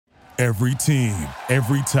Every team,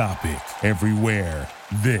 every topic, everywhere.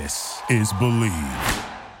 This is Believe.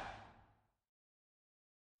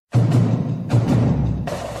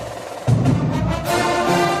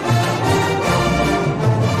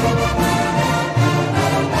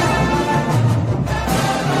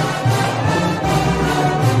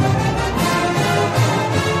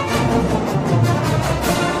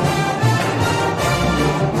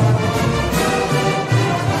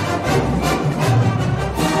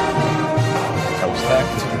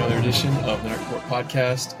 Of the Nerd Report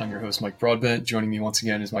podcast. I'm your host, Mike Broadbent. Joining me once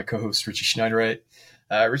again is my co-host, Richie Schneiderite.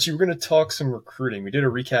 Richie, we're going to talk some recruiting. We did a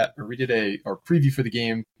recap, or we did our preview for the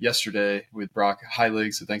game yesterday with Brock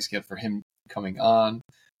Heilig, so thanks again for him coming on.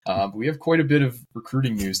 But we have quite a bit of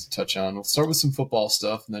recruiting news to touch on. We'll start with some football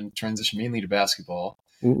stuff and then transition mainly to basketball.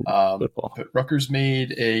 Football. But Rutgers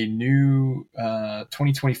made a new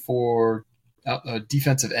 2024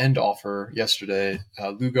 defensive end offer yesterday.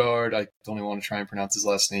 Lugard, I don't even want to try and pronounce his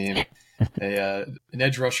last name, an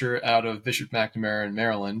edge rusher out of Bishop McNamara in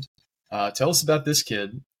Maryland. Tell us about this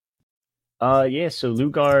kid. So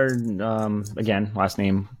Lugard, again, last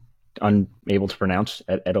name unable to pronounce,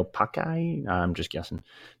 Edopakai, I'm just guessing.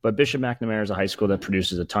 But Bishop McNamara is a high school that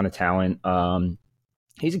produces a ton of talent.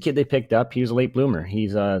 He's a kid they picked up. He was a late bloomer.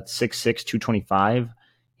 He's 6'6", 225.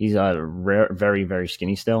 He's very, very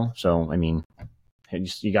skinny still. So, I mean,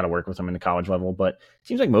 you got to work with him in the college level. But it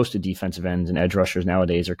seems like most of defensive ends and edge rushers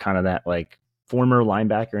nowadays are kind of that like former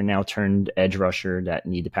linebacker and now turned edge rusher that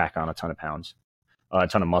need to pack on a ton of pounds, a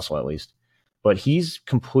ton of muscle at least. But he's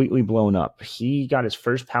completely blown up. He got his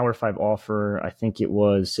first Power 5 offer, I think it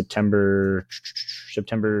was September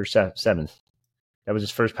 7th. That was his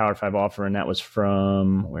first Power 5 offer, and that was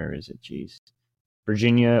from, where is it? Jeez.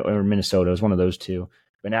 Virginia or Minnesota. It was one of those two.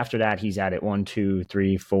 But after that, he's at it 1, 2,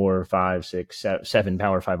 3, 4, 5, 6, 7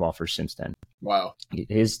 Power 5 offers since then. Wow.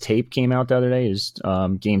 His tape came out the other day, his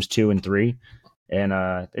games 2 and 3.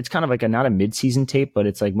 And it's kind of like not a midseason tape, but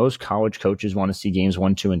it's like most college coaches want to see games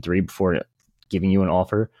 1, 2, and 3 before giving you an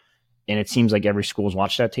offer. And it seems like every school's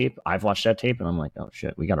watched that tape. I've watched that tape, and I'm like, oh,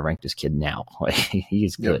 shit, we got to rank this kid now. Like, he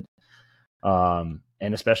is good. Yep.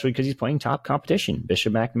 And especially because he's playing top competition.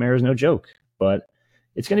 Bishop McNamara is no joke. But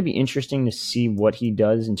it's going to be interesting to see what he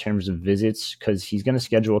does in terms of visits because he's going to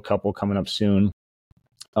schedule a couple coming up soon.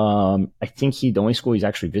 I think the only school he's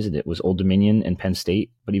actually visited was Old Dominion and Penn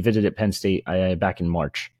State, but he visited Penn State back in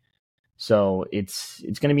March. So it's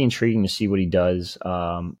going to be intriguing to see what he does.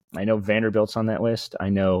 I know Vanderbilt's on that list. I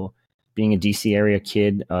know being a DC area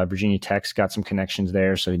kid, Virginia Tech's got some connections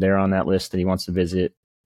there, so they're on that list that he wants to visit.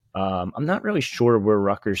 I'm not really sure where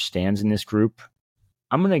Rutgers stands in this group.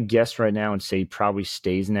 I'm going to guess right now and say he probably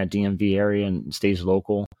stays in that DMV area and stays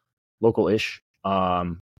local-ish.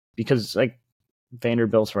 Because like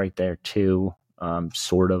Vanderbilt's right there too,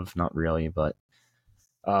 sort of, not really, but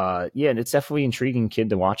and it's definitely an intriguing kid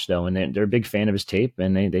to watch though, and they're a big fan of his tape,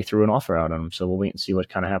 and they threw an offer out on him, so we'll wait and see what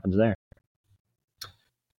kind of happens there.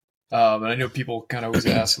 And I know people kind of always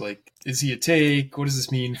ask, like, is he a take? What does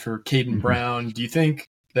this mean for Caden Brown? Do you think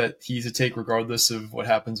that he's a take regardless of what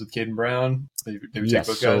happens with Caden Brown? They would take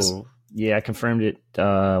both guys? So, I confirmed it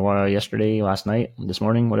yesterday, last night, this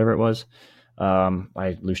morning, whatever it was.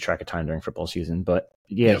 I lose track of time during football season, but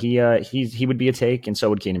he would be a take, and so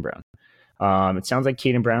would Caden Brown. It sounds like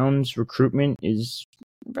Caden Brown's recruitment is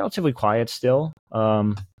relatively quiet still,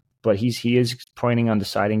 but he is planning on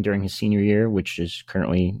deciding during his senior year, which is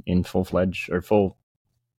currently in full-fledged or full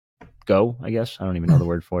go, I guess. I don't even know the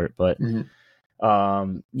word for it, but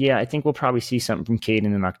I think we'll probably see something from Caden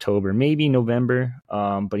in October, maybe November,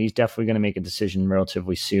 but he's definitely going to make a decision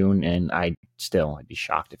relatively soon, and I'd be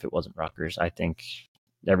shocked if it wasn't Rutgers. I think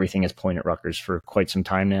everything has pointed at Rutgers for quite some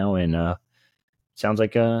time now, and sounds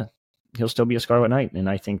like he'll still be a Scarlet Knight, and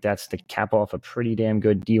I think that's the cap off a pretty damn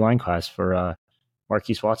good D-line class for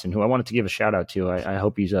Marquise Watson, who I wanted to give a shout-out to. I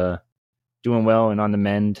hope he's doing well and on the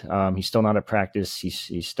mend. He's still not at practice.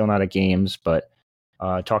 He's still not at games, but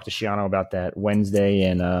talked to Shiano about that Wednesday,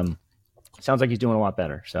 and sounds like he's doing a lot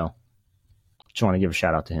better. So just want to give a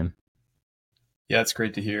shout out to him. Yeah, it's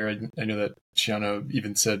great to hear. I know that Shiano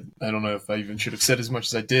even said, I don't know if I even should have said as much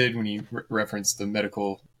as I did when he referenced the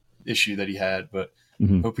medical issue that he had, but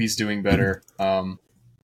hope he's doing better.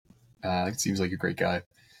 It seems like a great guy.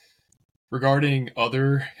 Regarding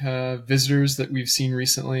other visitors that we've seen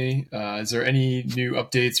recently, is there any new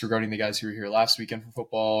updates regarding the guys who were here last weekend for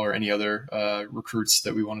football, or any other recruits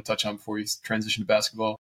that we want to touch on before we transition to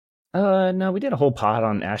basketball? No, we did a whole pod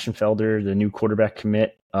on Ashenfelder, the new quarterback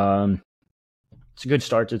commit. It's a good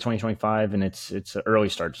start to 2025, and it's an early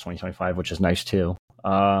start to 2025, which is nice too.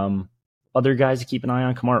 Other guys to keep an eye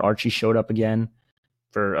on, Kamar Archie showed up again.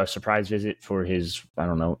 for a surprise visit for his, I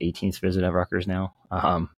don't know, 18th visit at Rutgers now.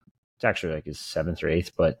 It's actually like his 7th or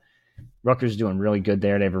 8th, but Rutgers is doing really good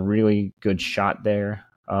there. They have a really good shot there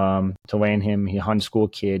to land him. He's a Hun school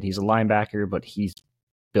kid. He's a linebacker, but he's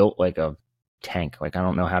built like a tank. Like, I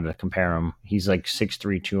don't know how to compare him. He's like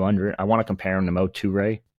 6'3", 200. I want to compare him to Mo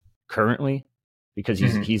Toure currently because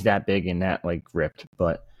he's that big and that like ripped.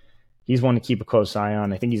 But he's one to keep a close eye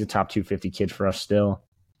on. I think he's a top 250 kid for us still.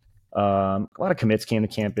 A lot of commits came to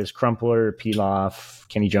campus. Crumpler, Piloff,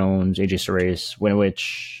 Kenny Jones, AJ Sorais,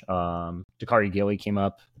 Winovich, Dakari Gilly came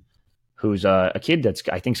up, who's a kid that's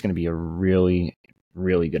I think is going to be a really,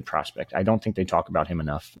 really good prospect. I don't think they talk about him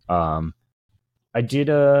enough. I should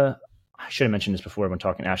have mentioned this before when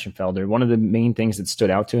talking to Ashton Felder. One of the main things that stood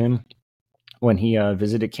out to him when he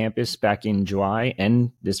visited campus back in July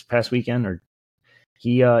and this past weekend,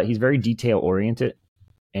 he's very detail oriented.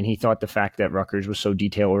 And he thought the fact that Rutgers was so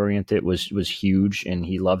detail-oriented was huge, and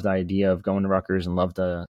he loved the idea of going to Rutgers and loved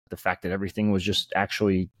the fact that everything was just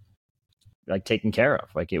actually like taken care of.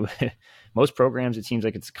 Like most programs, it seems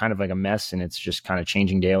like it's kind of like a mess, and it's just kind of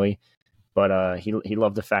changing daily. But he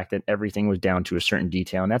loved the fact that everything was down to a certain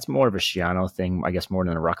detail, and that's more of a Schiano thing, I guess, more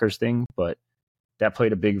than a Rutgers thing. But that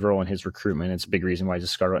played a big role in his recruitment. It's a big reason why he's a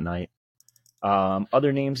Scarlet Knight.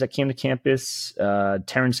 Other names that came to campus,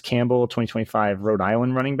 Terrence Campbell, 2025 Rhode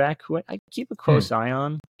Island running back, who I keep a close eye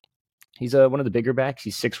on. He's one of the bigger backs.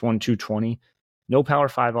 He's 6'1", 220. No Power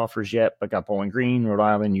 5 offers yet, but got Bowling Green, Rhode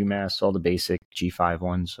Island, UMass, all the basic G5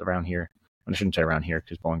 ones around here. I shouldn't say around here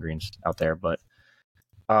because Bowling Green's out there, but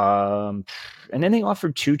and then they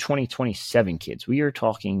offered 2 2027 kids. We are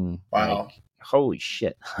talking wow, like, holy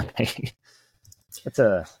shit. It's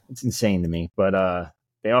insane to me, but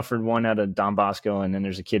they offered one out of Don Bosco, and then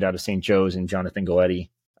there's a kid out of St. Joe's and Jonathan Galletti,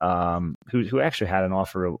 who actually had an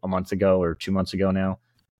offer a month ago or 2 months ago now.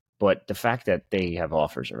 But the fact that they have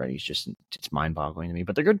offers already is it's mind-boggling to me.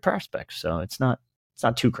 But they're good prospects, so it's not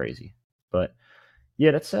too crazy. But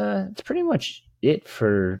yeah, that's pretty much it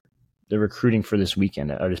for the recruiting for this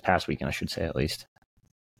weekend, or this past weekend, I should say at least.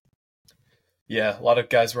 Yeah, a lot of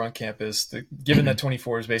guys were on campus. Given that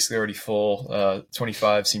 24 is basically already full,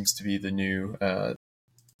 25 seems to be the new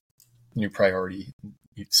priority.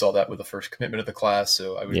 You saw that with the first commitment of the class,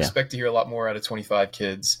 so I would expect to hear a lot more out of 25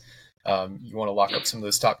 kids. You want to lock up some of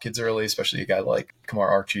those top kids early, especially a guy like Kamar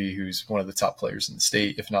Archie, who's one of the top players in the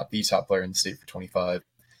state, if not the top player in the state for 25.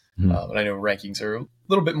 And I know rankings are a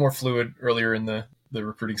little bit more fluid earlier in the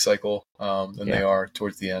recruiting cycle than they are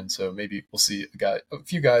towards the end, so maybe we'll see a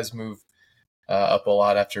few guys move up a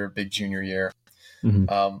lot after a big junior year.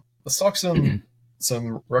 Let's talk some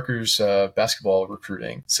Rutgers basketball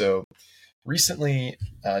recruiting. So recently,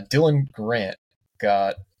 Dylan Grant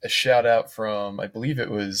got a shout out from, I believe it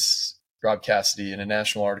was Rob Cassidy in a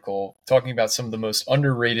national article talking about some of the most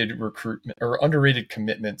underrated recruitment or underrated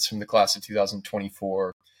commitments from the class of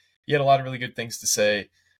 2024. He had a lot of really good things to say.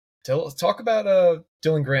 Talk about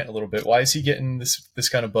Dylan Grant a little bit. Why is he getting this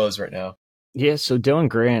kind of buzz right now? Yeah, so Dylan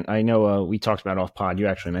Grant, I know we talked about off pod. You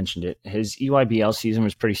actually mentioned it. His EYBL season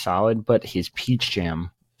was pretty solid, but his Peach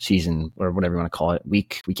Jam season, or whatever you want to call it,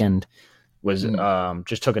 weekend, was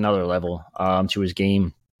just took another level to his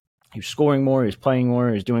game. He was scoring more, he was playing more,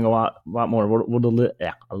 he was doing a lot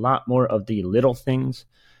more of the little things.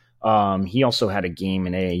 He also had a game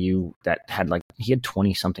in AAU that had he had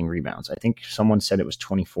 20 something rebounds. I think someone said it was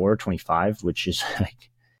 24 or 25, which is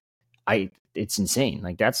it's insane.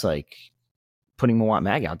 Like, that's like putting Mawat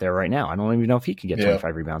Mag out there right now. I don't even know if he could get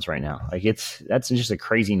 25 rebounds right now. Like, that's just a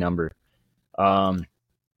crazy number.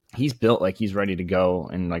 He's built like he's ready to go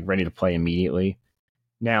and like ready to play immediately.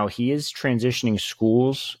 Now he is transitioning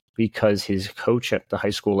schools because his coach at the high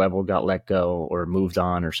school level got let go or moved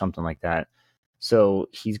on or something like that. So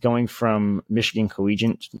he's going from Michigan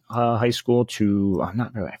Collegiate High School to,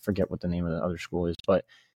 I forget what the name of the other school is, but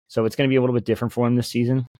so it's going to be a little bit different for him this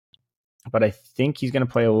season. But I think he's going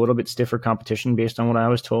to play a little bit stiffer competition based on what I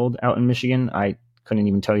was told out in Michigan. I couldn't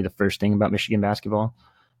even tell you the first thing about Michigan basketball,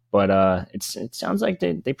 but it sounds like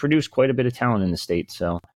they produce quite a bit of talent in the state.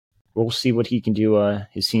 So we'll see what he can do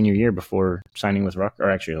his senior year before signing with Rutgers.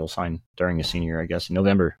 Or actually, he'll sign during his senior year, I guess, in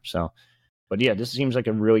November. So, but yeah, this seems like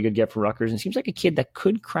a really good get for Rutgers, and seems like a kid that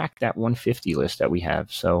could crack that 150 list that we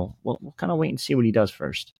have. So we'll kind of wait and see what he does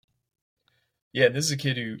first. Yeah, this is a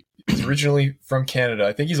kid who is originally from Canada.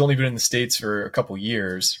 I think he's only been in the States for a couple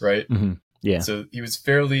years, right? Mm-hmm. Yeah. So he was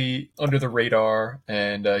fairly under the radar,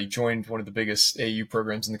 and he joined one of the biggest AU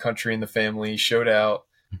programs in the country in the family, showed out.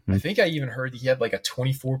 Mm-hmm. I think I even heard that he had like a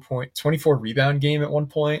 24 rebound game at one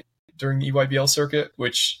point during the EYBL circuit,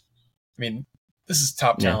 which, I mean, this is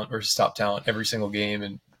top talent versus top talent every single game.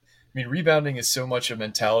 And mean, rebounding is so much a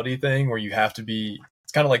mentality thing where you have to be,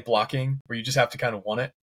 it's kind of like blocking where you just have to kind of want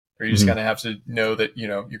it, or you just kind of have to know that,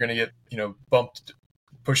 you're going to get, bumped,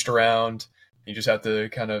 pushed around. You just have to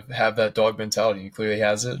kind of have that dog mentality. He clearly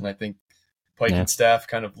has it. And I think Pike and staff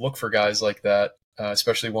kind of look for guys like that,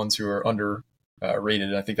 especially ones who are underrated.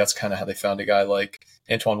 And I think that's kind of how they found a guy like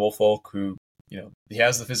Antoine Woolfolk, who, he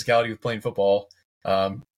has the physicality with playing football.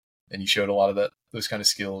 And he showed a lot of those kind of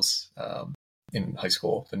skills in high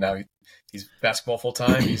school. But now he's basketball full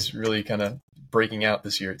time. He's really kind of breaking out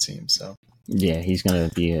this year, it seems. So yeah, he's going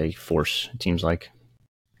to be a force, it seems like.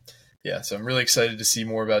 Yeah, so I'm really excited to see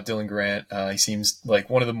more about Dylan Grant. He seems like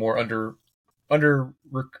one of the more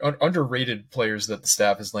underrated players that the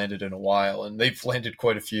staff has landed in a while, and they've landed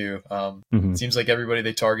quite a few. It seems like everybody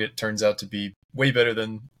they target turns out to be way better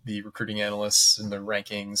than the recruiting analysts and the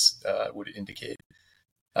rankings would indicate.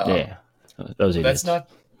 Those idiots. That's not,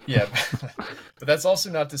 but that's also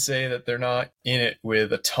not to say that they're not in it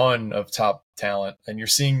with a ton of top talent, and you're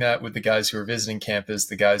seeing that with the guys who are visiting campus,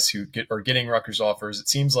 the guys who are getting Rutgers offers. It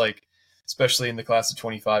seems like, especially in the class of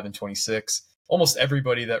 25 and 26, almost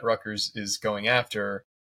everybody that Rutgers is going after,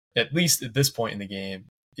 at least at this point in the game,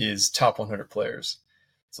 is top 100 players.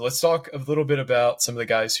 So let's talk a little bit about some of the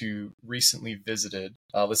guys who recently visited.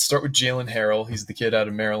 Let's start with Jaylen Harrell. He's the kid out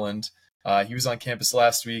of Maryland. He was on campus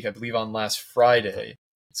last week, I believe on last Friday.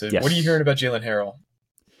 So yes. What are you hearing about Jaylen Harrell?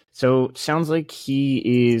 So sounds like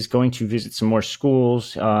he is going to visit some more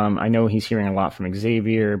schools. I know he's hearing a lot from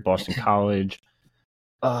Xavier, Boston College,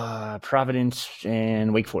 Providence,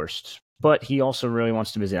 and Wake Forest. But he also really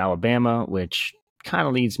wants to visit Alabama, which kind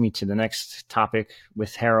of leads me to the next topic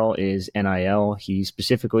with Harrell is NIL. He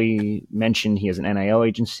specifically mentioned he has an NIL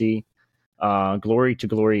agency, Glory to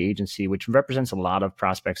Glory agency, which represents a lot of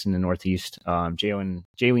prospects in the Northeast.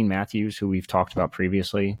 Jalen Matthews, who we've talked about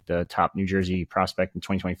previously, the top New Jersey prospect in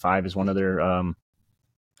 2025, is one of their, I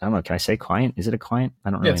don't know, can I say client? Is it a client?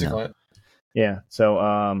 I don't really know. It's a client. Yeah.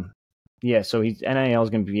 So, so NIL is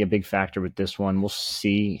going to be a big factor with this one. We'll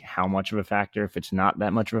see how much of a factor. If it's not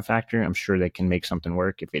that much of a factor, I'm sure they can make something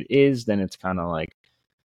work. If it is, then it's kind of like,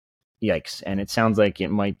 yikes. And it sounds like it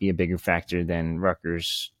might be a bigger factor than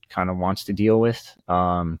Rutgers kind of wants to deal with.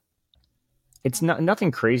 It's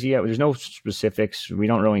nothing crazy yet. There's no specifics. We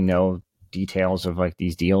don't really know details of like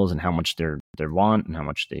these deals and how much they want and how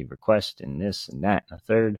much they request and this and that and a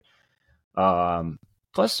third.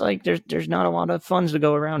 Plus, like, there's not a lot of funds to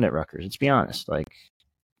go around at Rutgers. Let's be honest. Like,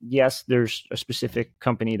 yes, there's a specific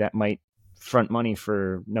company that might front money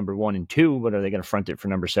for number 1 and 2, but are they going to front it for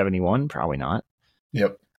number 71? Probably not.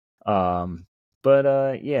 Yep. But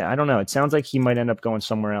I don't know. It sounds like he might end up going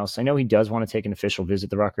somewhere else. I know he does want to take an official visit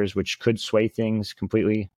to Rutgers, which could sway things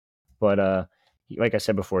completely. But like I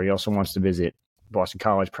said before, he also wants to visit Boston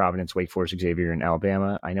College, Providence, Wake Forest, Xavier, and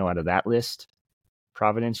Alabama. I know out of that list,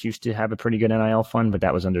 Providence used to have a pretty good NIL fund, but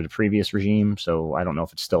that was under the previous regime, so I don't know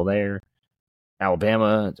if it's still there.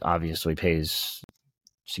 Alabama obviously pays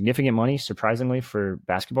significant money, surprisingly, for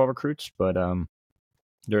basketball recruits, but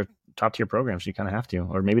they're top-tier programs, so you kind of have to.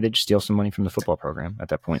 Or maybe they just steal some money from the football program at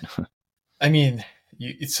that point. I mean,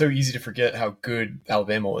 it's so easy to forget how good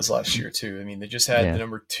Alabama was last year, too. I mean, they just had the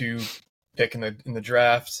number 2 pick in the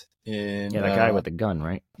draft. That guy with the gun,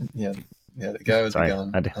 right? Yeah, the guy with the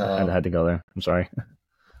gun. I had to go there. I'm sorry.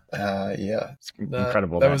 It's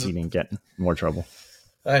incredible that he didn't get more trouble.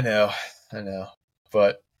 I know.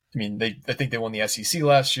 But I mean, I think they won the SEC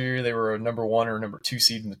last year. They were a number 1 or number 2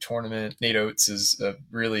 seed in the tournament. Nate Oates is a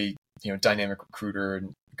really dynamic recruiter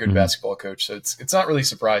and good basketball coach. So it's not really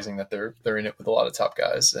surprising that they're in it with a lot of top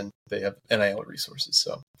guys and they have NIL resources.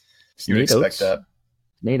 So you would expect that.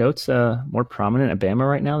 Nate Oates more prominent at Bama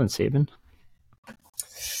right now than Saban?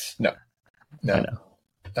 No. I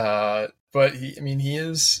know. But he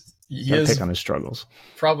is pick on his struggles.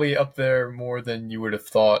 Probably up there more than you would have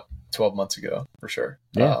thought 12 months ago, for sure.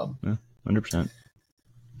 100%.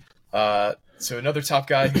 So another top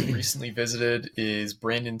guy who recently visited is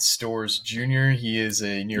Brandon Storrs Jr. He is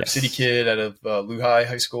a New York City kid out of Lehigh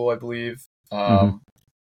High School, I believe.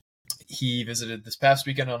 He visited this past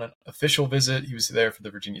weekend on an official visit. He was there for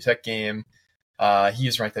the Virginia Tech game. He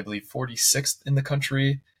is ranked, I believe, 46th in the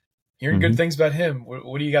country. Hearing good things about him.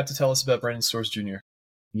 What do you got to tell us about Brandon Storrs Jr.?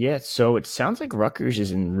 Yeah, so it sounds like Rutgers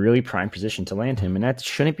is in really prime position to land him, and that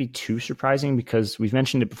shouldn't be too surprising because we've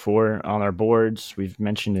mentioned it before on our boards. We've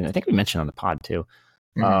mentioned it. I think we mentioned it on the pod too.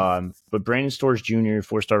 But Brandon Storrs Jr.,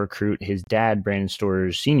 4-star recruit, his dad, Brandon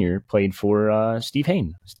Storrs Sr., played for Steve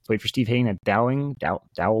Hayne. Played for Steve Hayne at Dowling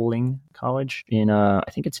College in, I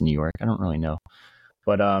think it's in New York. I don't really know.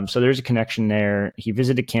 But so there's a connection there. He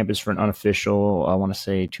visited campus for an unofficial, I want to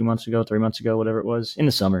say 3 months ago, whatever it was, in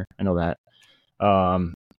the summer. I know that.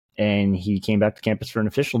 And he came back to campus for an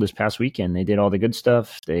official this past weekend. They did all the good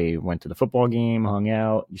stuff. They went to the football game, hung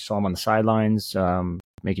out. You saw him on the sidelines,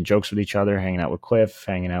 making jokes with each other, hanging out with Cliff,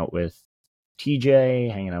 hanging out with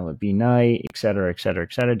TJ, hanging out with B Knight, et cetera, et cetera,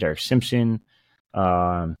 et cetera. Derek Simpson.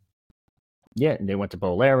 Yeah, they went to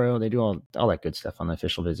Bolero. They do all that good stuff on the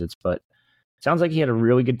official visits. But sounds like he had a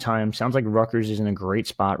really good time. Sounds like Rutgers is in a great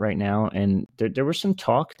spot right now. And there was some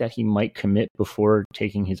talk that he might commit before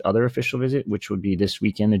taking his other official visit, which would be this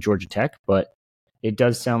weekend at Georgia Tech. But it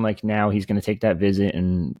does sound like now he's going to take that visit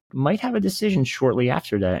and might have a decision shortly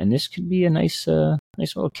after that. And this could be a nice little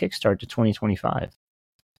kickstart to 2025.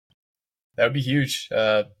 That would be huge.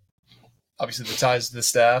 Obviously, the ties to the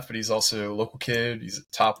staff, but he's also a local kid. He's a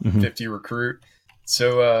top 50 recruit.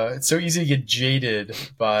 So it's so easy to get jaded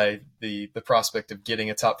by the prospect of getting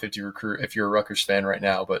a top 50 recruit if you're a Rutgers fan right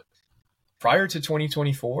now. But prior to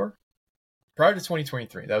 2023,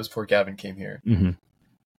 that was before Gavin came here. You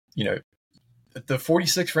know, the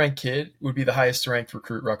 46th ranked kid would be the highest ranked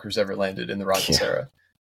recruit Rutgers ever landed in the Rogers era,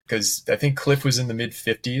 because I think Cliff was in the mid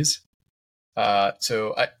 50s.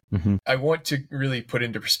 So I want to really put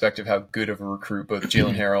into perspective how good of a recruit both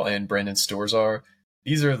Jaylen Harrell and Brandon Storrs are.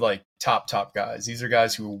 These are like top guys. These are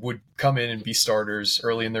guys who would come in and be starters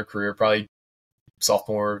early in their career, probably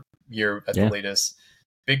sophomore year at the latest.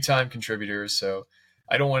 Big time contributors. So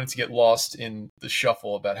I don't want it to get lost in the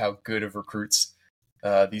shuffle about how good of recruits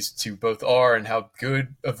these two both are, and how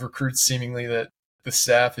good of recruits seemingly that the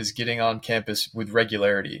staff is getting on campus with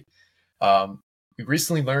regularity. We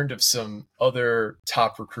recently learned of some other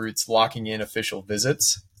top recruits locking in official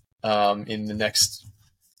visits in the next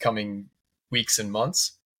coming weeks and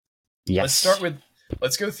months. Yes.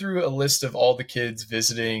 Let's go through a list of all the kids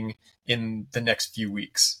visiting in the next few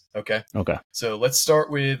weeks. Okay. So let's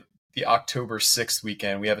start with the October 6th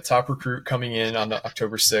weekend. We have a top recruit coming in on the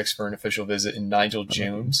October 6th for an official visit in Nigel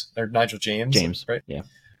James, right? Yeah.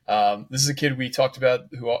 This is a kid we talked about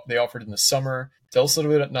who they offered in the summer. Tell us a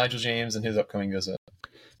little bit about Nigel James and his upcoming visit.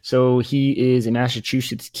 So he is a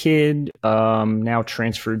Massachusetts kid, now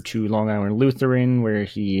transferred to Long Island Lutheran, where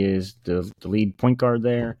he is the lead point guard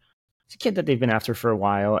there. It's a kid that they've been after for a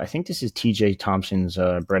while. I think this is TJ Thompson's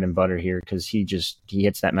bread and butter here, because he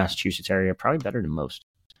hits that Massachusetts area probably better than most.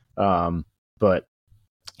 But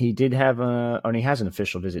he did have he has an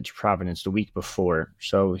official visit to Providence the week before.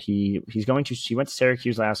 So he went to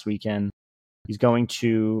Syracuse last weekend. He's going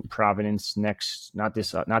to Providence not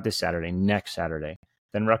this Saturday, next Saturday.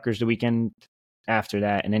 Then Rutgers the weekend after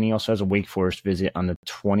that, and then he also has a Wake Forest visit on the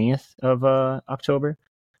 20th of October.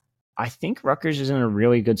 I think Rutgers is in a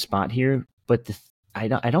really good spot here, but I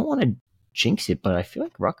don't want to jinx it, but I feel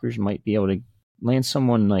like Rutgers might be able to land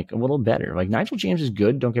someone like a little better. Like Nigel James is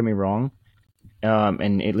good, don't get me wrong,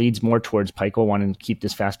 and it leads more towards Pikel wanting to keep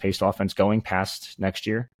this fast-paced offense going past next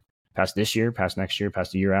year, past this year, past next year,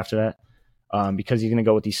 past the year after that, because he's going to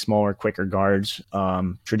go with these smaller, quicker guards.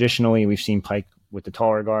 Traditionally, we've seen Pike with the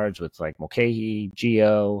taller guards, with like Mulcahy,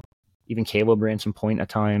 Gio, even Caleb ran some point at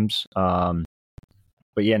times.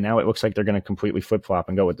 But yeah, now it looks like they're going to completely flip-flop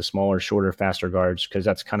and go with the smaller, shorter, faster guards, because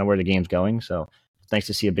that's kind of where the game's going. So it's nice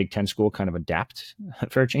to see a Big Ten school kind of adapt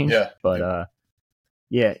for a change. Yeah. But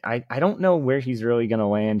I don't know where he's really going to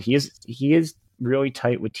land. He is really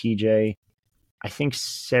tight with TJ. I think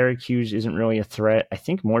Syracuse isn't really a threat. I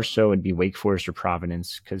think more so it'd be Wake Forest or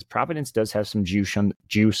Providence, because Providence does have some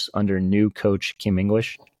juice under new coach Kim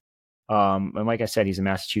English. And like I said, he's a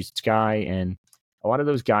Massachusetts guy, and a lot of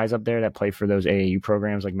those guys up there that play for those AAU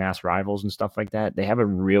programs like Mass Rivals and stuff like that, they have a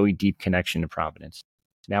really deep connection to Providence.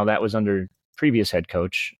 Now, that was under previous head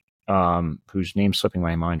coach, whose name's slipping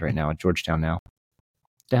my mind right now at Georgetown now.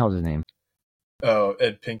 What the hell is his name? Oh,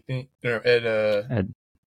 Ed Pinkney? No, Ed.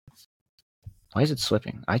 Why is it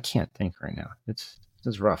slipping? I can't think right now. It's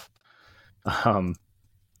rough.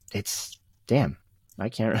 It's damn. I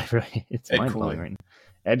can't really. It's mind blowing right now.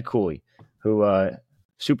 Ed Cooley, who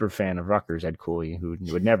super fan of Rutgers. Ed Cooley, who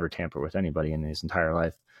would never tamper with anybody in his entire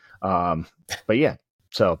life. But yeah,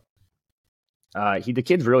 so the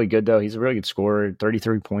kid's really good though. He's a really good scorer.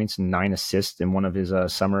 33 points and 9 assists in one of his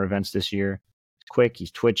summer events this year. He's quick.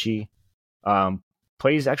 He's twitchy.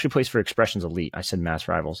 Plays for Expressions Elite. I said Mass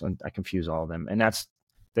Rivals, and I confuse all of them. And that's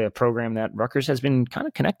the program that Rutgers has been kind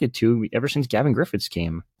of connected to ever since Gavin Griffiths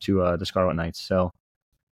came to the Scarlet Knights. So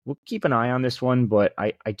we'll keep an eye on this one, but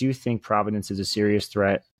I do think Providence is a serious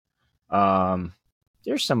threat.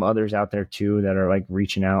 There's some others out there too that are like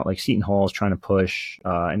reaching out, like Seton Hall is trying to push.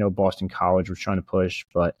 I know Boston College was trying to push,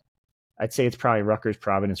 but I'd say it's probably Rutgers,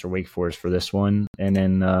 Providence, or Wake Forest for this one, and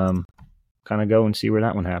then kind of go and see where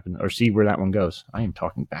that one happens, or see where that one goes. I am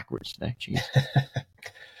talking backwards today. Jeez.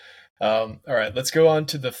 All right, let's go on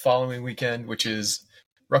to the following weekend, which is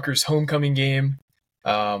Rutgers' homecoming game.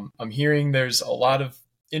 I'm hearing there's a lot of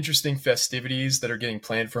interesting festivities that are getting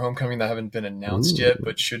planned for homecoming that haven't been announced yet,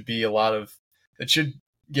 but should get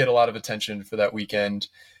a lot of attention for that weekend.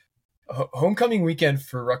 Homecoming weekend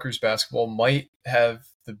for Rutgers basketball might have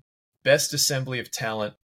the best assembly of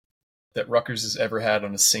talent that Rutgers has ever had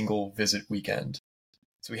on a single visit weekend.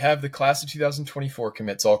 So we have the class of 2024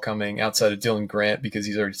 commits all coming outside of Dylan Grant because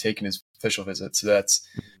he's already taken his official visit. So that's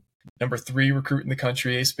number 3 recruit in the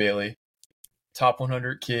country, Ace Bailey, top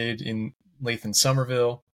 100 kid in Lathan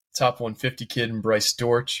Somerville, top 150 kid in Bryce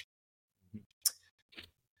Dortch,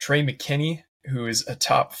 Trey McKinney, who is a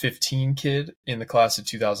top 15 kid in the class of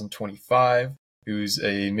 2025, who's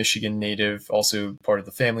a Michigan native, also part of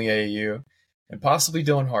the family AAU, and possibly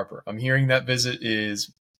Dylan Harper. I'm hearing that visit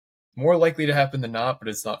is more likely to happen than not, but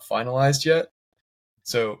it's not finalized yet.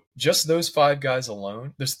 So just those 5 guys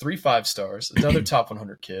alone, there's 3 5-stars, another top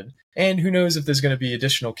 100 kid, and who knows if there's going to be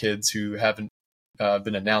additional kids who haven't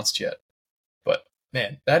been announced yet. But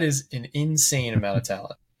man, that is an insane amount of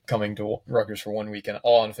talent coming to Rutgers for one weekend,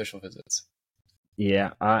 all on official visits.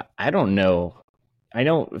 Yeah, I don't know. I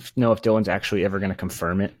don't know if Dylan's actually ever going to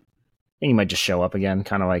confirm it. I think he might just show up again,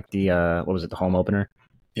 kind of like the the home opener?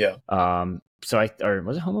 Yeah. So or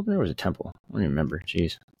was it home opener or was it Temple? I don't even remember.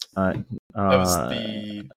 Jeez. That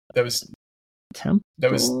was Temple.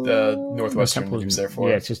 That was the Northwestern he was there for.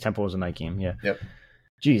 Yeah, it's just Temple was a night game. Yeah. Yep.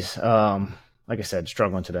 Jeez. Like I said,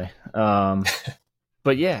 struggling today.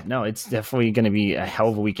 But yeah, no, it's definitely going to be a hell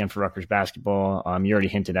of a weekend for Rutgers basketball. You already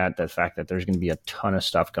hinted at the fact that there's going to be a ton of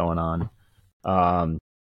stuff going on.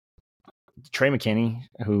 Trey McKinney,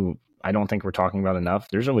 who I don't think we're talking about enough,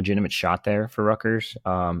 there's a legitimate shot there for Rutgers.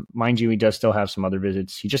 Mind you, he does still have some other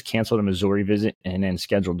visits. He just canceled a Missouri visit and then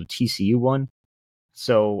scheduled a TCU one.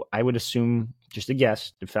 So I would assume, just a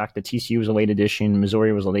guess, the fact that TCU was a late addition,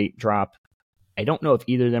 Missouri was a late drop. I don't know if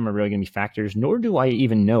either of them are really going to be factors, nor do I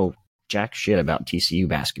even know jack shit about TCU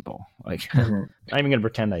basketball. Like, I'm not even going to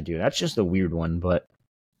pretend I do. That's just a weird one, but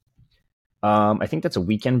I think that's a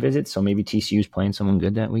weekend visit, so maybe TCU's playing someone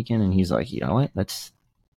good that weekend, and he's like, you know what, let's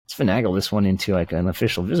finagle this one into like an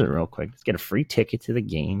official visit real quick. Let's get a free ticket to the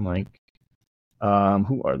game. Like,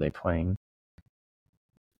 who are they playing?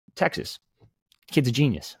 Texas. Kid's a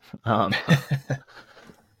genius.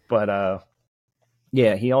 But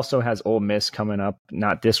yeah, he also has Ole Miss coming up,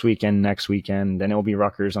 not this weekend, next weekend. Then it will be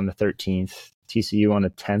Rutgers on the 13th, TCU on the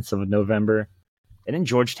 10th of November, and then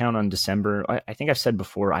Georgetown on December. I think I've said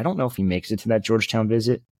before, I don't know if he makes it to that Georgetown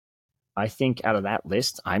visit. I think out of that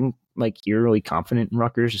list, I'm like eerily confident in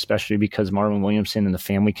Rutgers, especially because Marlon Williamson and the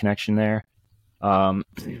family connection there.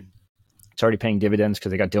 It's already paying dividends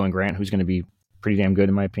because they got Dylan Grant, who's going to be pretty damn good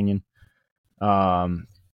in my opinion.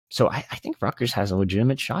 So I think Rutgers has a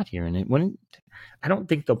legitimate shot here, and I don't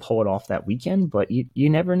think they'll pull it off that weekend, but you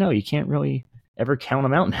never know. You can't really ever count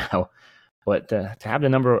them out now. But to have the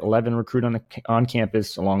number 11 recruit on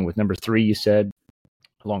campus, along with number 3, you said,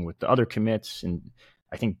 along with the other commits, and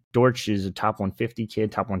I think Dortch is a top 150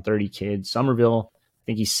 kid, top 130 kid. Somerville, I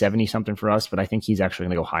think he's 70 something for us, but I think he's actually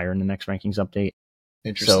going to go higher in the next rankings update.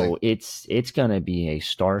 Interesting. So it's going to be a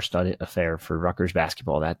star-studded affair for Rutgers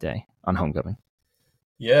basketball that day on homecoming.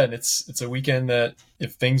 Yeah, and it's a weekend that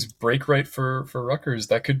if things break right for Rutgers,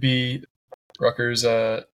 that could be Rutgers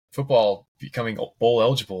football becoming bowl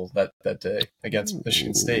eligible that day against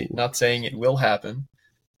Michigan State. Not saying it will happen,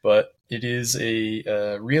 but it is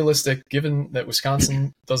a realistic, given that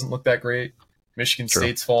Wisconsin doesn't look that great, Michigan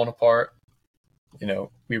State's falling apart. You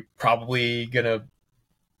know, we're probably going to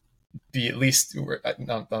be at least,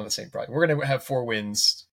 not the same probably. We're going to have 4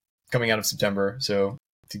 wins coming out of September. So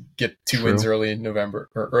to get 2 wins early in November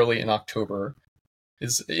or early in October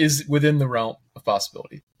is within the realm of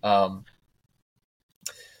possibility.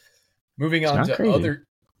 Moving on to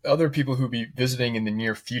other people who be visiting in the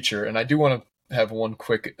near future. And I do want to have one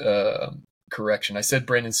quick correction. I said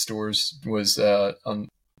Brandon Stores was on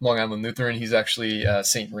Long Island Lutheran. He's actually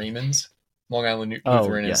St. Raymond's. Long Island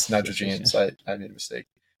Lutheran is Nigel James. Yes. I made a mistake.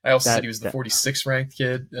 I also said he was the 46th ranked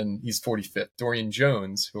kid, and he's 45th. Dorian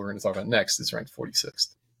Jones, who we're going to talk about next, is ranked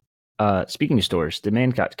 46th. Speaking of Stores, the man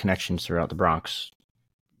got connections throughout the Bronx.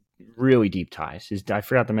 Really deep ties. I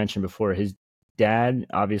forgot to mention before, his dad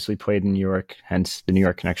obviously played in New York, hence the New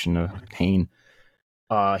York connection of Payne.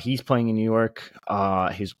 He's playing in New York.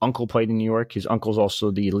 His uncle played in New York. His uncle's also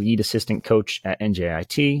the lead assistant coach at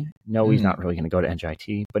NJIT. No, he's not really going to go to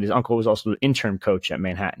NJIT, but his uncle was also the interim coach at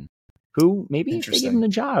Manhattan. who maybe if they give him the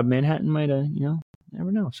job, Manhattan might have,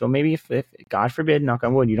 never know. So maybe if God forbid, knock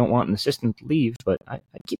on wood, you don't want an assistant to leave, but I'd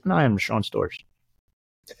keep an eye on Rashawn Storrs.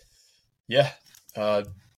 Yeah.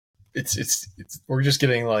 It's we're just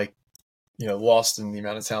getting lost in the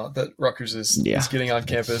amount of talent that Rutgers is getting on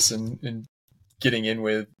campus and getting in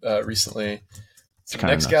with recently. So the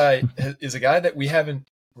next guy is a guy that we haven't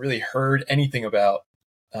really heard anything about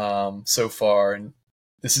so far, and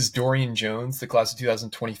this is Dorian Jones, the class of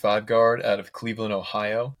 2025 guard out of Cleveland,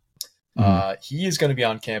 Ohio. He is going to be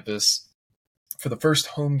on campus for the first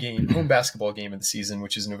home basketball game of the season,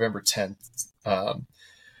 which is November 10th.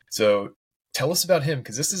 So tell us about him,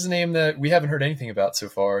 because this is a name that we haven't heard anything about so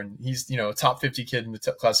far, and he's a top 50 kid in the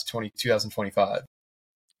class of 2025.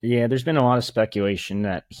 Yeah, there's been a lot of speculation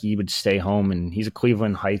that he would stay home, and he's a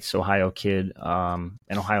Cleveland Heights, Ohio kid, and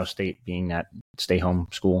Ohio State being that stay-home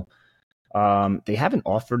school. They haven't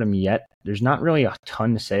offered him yet. There's not really a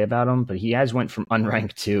ton to say about him, but he has went from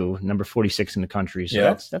unranked to number 46 in the country,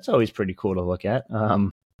 so that's always pretty cool to look at.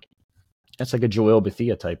 That's like a Joel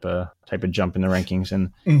Bethea type of jump in the rankings,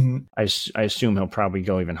 and I assume he'll probably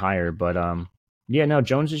go even higher. But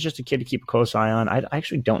Jones is just a kid to keep a close eye on. I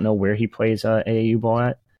actually don't know where he plays AAU ball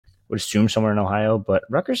at. Would assume somewhere in Ohio, but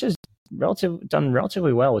Rutgers has done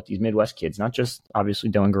relatively well with these Midwest kids, not just obviously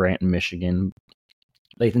Dylan Grant in Michigan.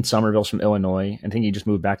 Lathan Somerville's from Illinois. I think he just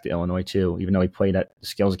moved back to Illinois too, even though he played at the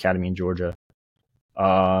Skills Academy in Georgia.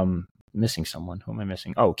 Missing someone. Who am I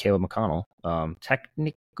missing? Oh, Caleb McConnell.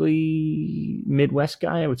 Technically Midwest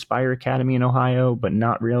guy with Spire Academy in Ohio, but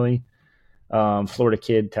not really. Florida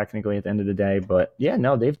kid technically at the end of the day, but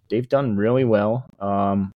they've done really well.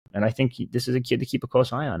 And I think this is a kid to keep a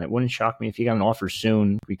close eye on. It wouldn't shock me if he got an offer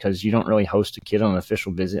soon, because you don't really host a kid on an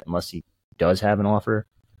official visit unless he does have an offer.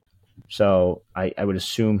 So I would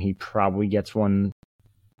assume he probably gets one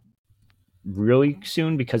really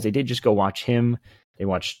soon, because they did just go watch him. They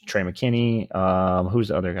watched Trey McKinney. Who's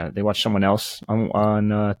the other guy? They watched someone else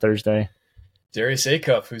on Thursday. Darius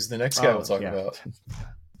Acuff, who's the next guy we'll talk about.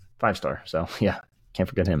 5-star. So, can't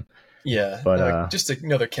forget him. Yeah, but just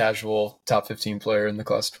another casual top 15 player in the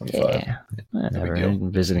class of 25. Yeah, never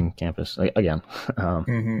visiting campus again.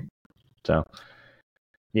 So,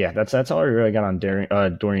 that's all I really got on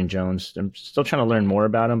Dorian Jones. I'm still trying to learn more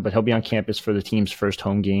about him, but he'll be on campus for the team's first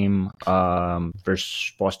home game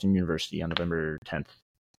versus Boston University on November 10th.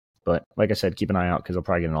 But like I said, keep an eye out, because he'll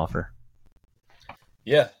probably get an offer.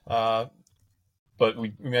 Yeah, but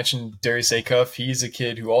we mentioned Darius Acuff. He's a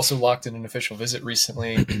kid who also locked in an official visit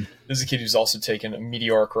recently. This is a kid who's also taken a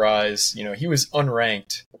meteoric rise. He was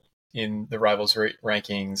unranked in the Rivals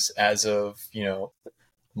rankings as of,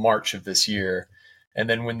 March of this year. And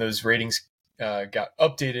then when those ratings got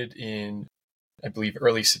updated in, I believe,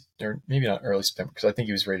 or maybe not early September, because I think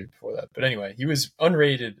he was rated before that. But anyway, he was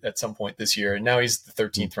unrated at some point this year, and now he's the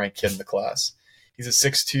 13th ranked kid in the class. He's a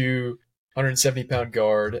 6'2", 170-pound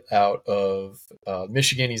guard out of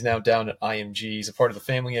Michigan. He's now down at IMG. He's a part of the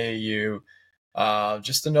Family AAU.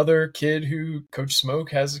 Just another kid who Coach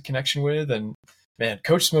Smoke has a connection with. And, man,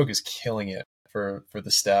 Coach Smoke is killing it for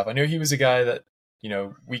the staff. I know he was a guy that,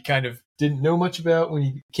 we kind of didn't know much about when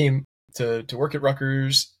he came to work at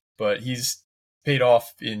Rutgers, but he's paid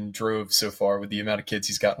off in droves so far with the amount of kids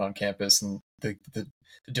he's gotten on campus, and the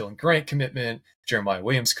Dylan Grant commitment, Jeremiah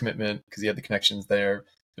Williams commitment, because he had the connections there.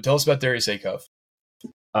 But tell us about Darius Acuff.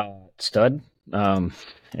 Stud. Number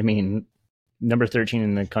 13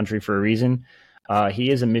 in the country for a reason.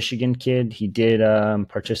 He is a Michigan kid. He did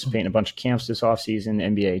participate in a bunch of camps this offseason,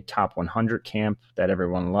 NBA Top 100 camp that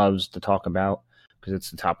everyone loves to talk about, because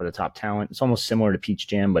it's the top of the top talent. It's almost similar to Peach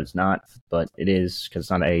Jam, but it's not. But it is, because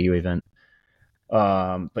it's not an AAU event.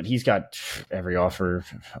 But he's got every offer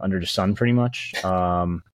under the sun pretty much.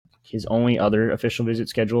 His only other official visit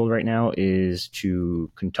scheduled right now is to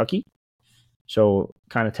Kentucky. So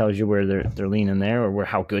kind of tells you where they're leaning there, or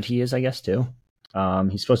how good he is, I guess, too.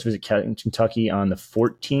 He's supposed to visit Kentucky on the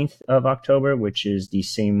 14th of October, which is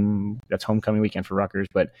that's homecoming weekend for Rutgers,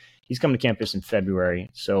 but he's coming to campus in February.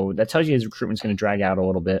 So that tells you his recruitment's going to drag out a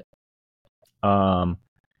little bit.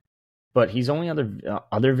 But his only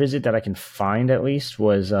other visit that I can find, at least,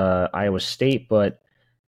 was Iowa State, but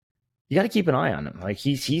you got to keep an eye on him. Like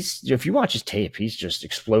he's if you watch his tape, he's just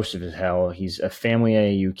explosive as hell. He's a Family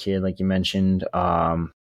AAU kid, like you mentioned.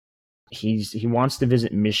 He wants to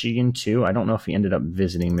visit Michigan too. I don't know if he ended up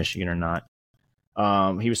visiting Michigan or not.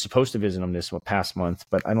 He was supposed to visit him this past month,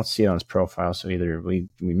 but I don't see it on his profile. So either we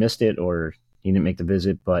missed it or he didn't make the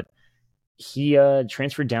visit. But he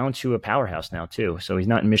transferred down to a powerhouse now too. So he's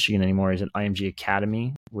not in Michigan anymore. He's at IMG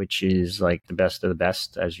Academy, which is like the best of the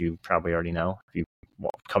best, as you probably already know if you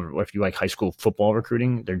if you like high school football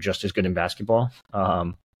recruiting, they're just as good in basketball.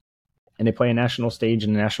 And they play a national stage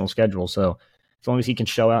and a national schedule. So as long as he can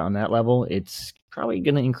show out on that level, it's probably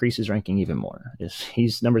going to increase his ranking even more. If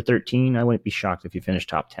he's number 13, I wouldn't be shocked if he finished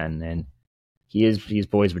top 10. And he's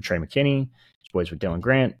boys with Trey McKinney, he's boys with Dylan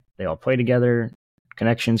Grant. They all play together.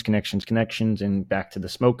 Connections, and back to the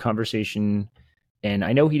smoke conversation. And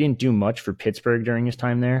I know he didn't do much for Pittsburgh during his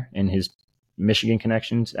time there and his Michigan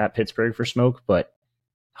connections at Pittsburgh for smoke, but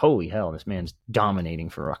holy hell, this man's dominating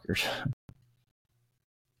for Rutgers.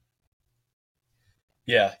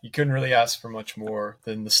 Yeah, you couldn't really ask for much more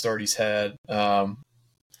than the start he's had. Because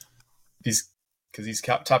these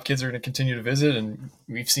top kids are going to continue to visit, and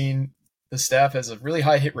we've seen the staff has a really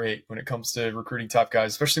high hit rate when it comes to recruiting top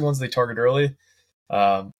guys, especially ones they target early.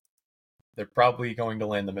 They're probably going to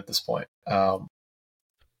land them at this point.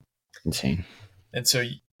 Insane. And so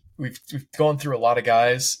we've gone through a lot of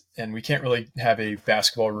guys, and we can't really have a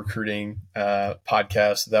basketball recruiting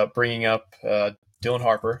podcast without bringing up Dylan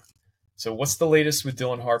Harper. So what's the latest with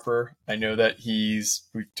Dylan Harper? I know that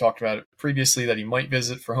we've talked about it previously that he might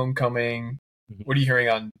visit for homecoming. What are you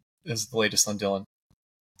hearing is the latest on Dylan?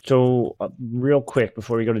 So real quick,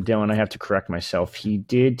 before we go to Dylan, I have to correct myself. He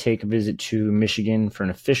did take a visit to Michigan for an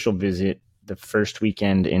official visit the first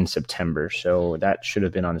weekend in September. So that should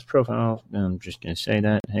have been on his profile. I'm just going to say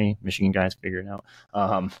that. Hey, Michigan guys, figure it out.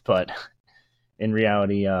 But in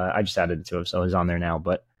reality, I just added it to him, so he's on there now.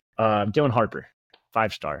 But Dylan Harper,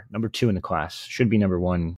 5-star, number 2 in the class. Should be number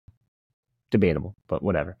 1. Debatable, but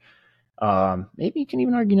whatever. Maybe you can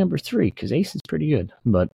even argue number 3 because Ace is pretty good.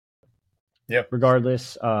 But yeah,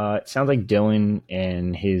 regardless, it sounds like Dylan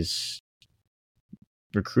and his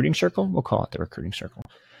recruiting circle, we'll call it the recruiting circle.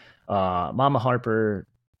 Mama Harper,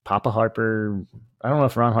 Papa Harper, I don't know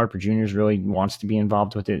if Ron Harper Jr. really wants to be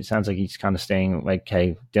involved with it. It sounds like he's kind of staying like,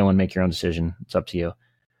 hey, Dylan, make your own decision. It's up to you.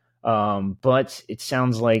 But it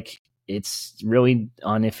sounds like it's really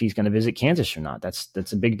on if he's going to visit Kansas or not.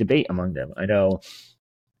 That's a big debate among them. I know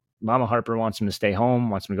Mama Harper wants him to stay home,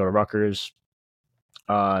 wants him to go to Rutgers.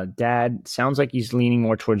 Dad sounds like he's leaning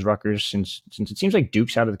more towards Rutgers since it seems like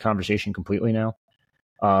Duke's out of the conversation completely now.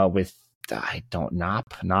 With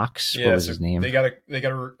Knox. Yeah, what was his name? They got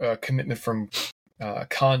a commitment from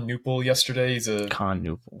Con Newpel yesterday. He's a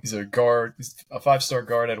guard. He's a 5-star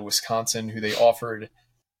guard out of Wisconsin who they offered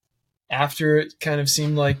after it kind of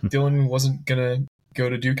seemed like Dylan wasn't gonna go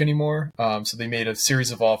to Duke anymore. So they made a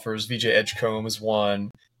series of offers. VJ Edgecombe was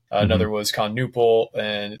one. Another was Con Newpel,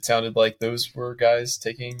 and it sounded like those were guys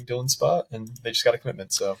taking Dylan's spot, and they just got a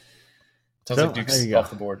commitment. So it sounds like Duke's off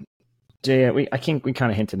the board. Yeah, we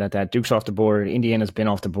kind of hinted at that. Duke's off the board. Indiana's been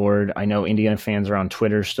off the board. I know Indiana fans are on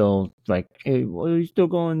Twitter still like, hey, well, he's still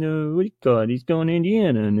going to, what do you call it? He's going to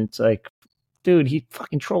Indiana. And it's like, dude, he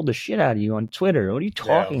fucking trolled the shit out of you on Twitter. What are you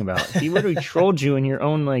talking about? He literally trolled you in your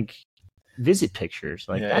own, like, visit pictures.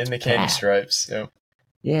 Like, that's in the candy stripes. Yeah.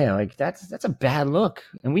 Yeah, like, that's a bad look.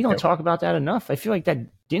 And we don't talk about that enough. I feel like that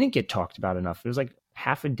didn't get talked about enough. It was like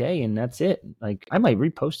half a day and that's it. Like, I might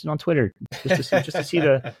repost it on Twitter just to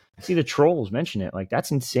see the trolls mention it. Like,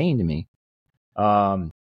 that's insane to me.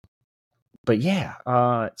 But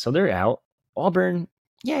yeah, so they're out. Auburn,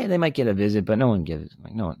 yeah, they might get a visit, but no one gives.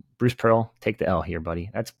 Like, no one. Bruce Pearl, take the L here,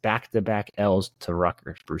 buddy. That's back-to-back L's to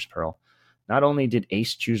Rutgers, Bruce Pearl. Not only did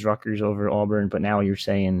Ace choose Rutgers over Auburn, but now you're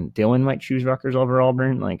saying Dylan might choose Rutgers over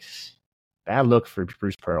Auburn. Like, bad look for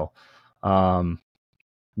Bruce Pearl.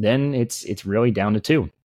 Then it's really down to 2.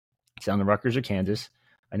 It's down to Rutgers or Kansas.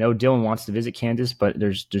 I know Dylan wants to visit Kansas, but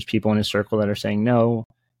there's people in his circle that are saying no,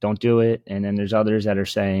 don't do it. And then there's others that are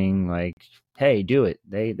saying like, hey, do it.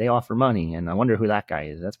 They offer money, and I wonder who that guy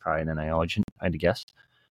is. That's probably an NIL agent, I had to guess.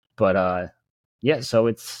 But yeah, so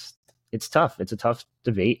it's tough. It's a tough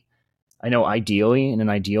debate. I know ideally, in an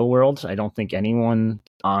ideal world, I don't think anyone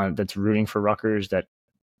that's rooting for Rutgers that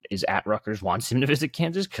is at Rutgers wants him to visit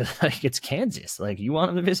Kansas because like, it's Kansas. Like, you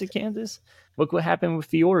want him to visit Kansas? Look what happened with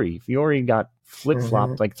Fiore. Fiore got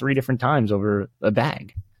flip-flopped like 3 different times over a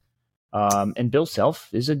bag. And Bill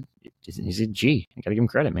Self is a G. I gotta give him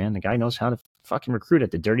credit, man. The guy knows how to fucking recruit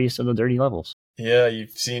at the dirtiest of the dirty levels. Yeah,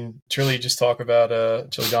 you've seen Trilly just talk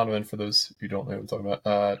about Chili Donovan, for those who don't know what I'm talking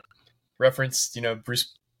about. Referenced, not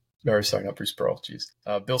Bruce Pearl,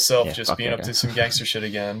 Bill Self just being up to some gangster shit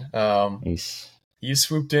again. He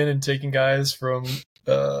swooped in and taking guys from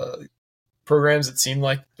programs that seemed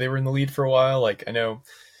like they were in the lead for a while. Like, I know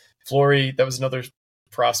Flory, that was another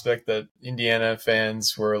prospect that Indiana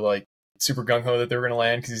fans were like super gung-ho that they were going to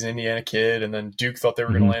land because he's an Indiana kid, and then Duke thought they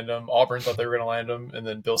were going to land him. Auburn thought they were going to land him, and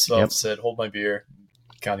then Bill Self said, hold my beer.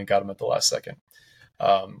 Kind of got him at the last second.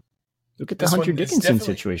 Look at the Hunter Dickinson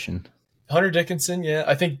situation. Hunter Dickinson, yeah.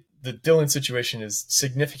 I think the Dylan situation is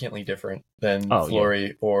significantly different than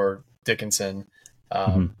Flory or Dickinson.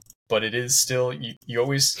 But it is still, you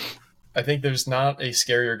always, I think there's not a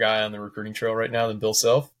scarier guy on the recruiting trail right now than Bill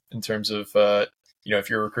Self in terms of, if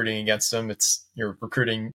you're recruiting against him, you're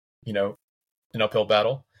recruiting, an uphill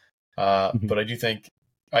battle. But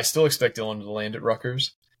I still expect Dylan to land at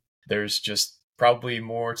Rutgers. There's just probably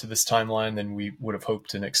more to this timeline than we would have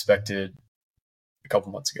hoped and expected a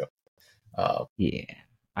couple months ago.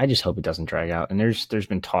 I just hope it doesn't drag out. And there's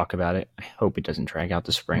been talk about it. I hope it doesn't drag out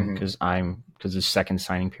the spring because the second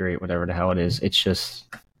signing period, whatever the hell it is, it's just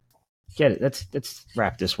get it. Let's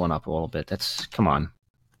wrap this one up a little bit. Come on.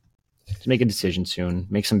 Let's make a decision soon.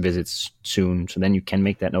 Make some visits soon, so then you can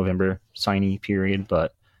make that November signing period.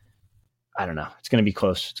 But I don't know. It's going to be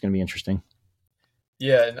close. It's going to be interesting.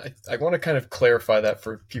 Yeah, and I want to kind of clarify that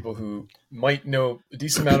for people who might know a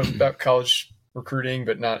decent amount about college recruiting,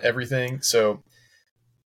 but not everything. So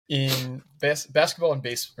in basketball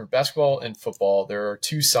and football, there are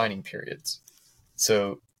two signing periods.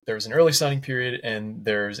 So there's an early signing period and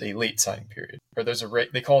there's a late signing period. Or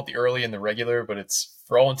they call it the early and the regular, but it's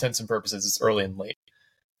for all intents and purposes, it's early and late.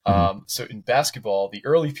 So in basketball, the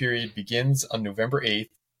early period begins on November 8th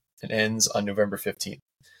and ends on November 15th.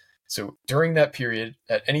 So during that period,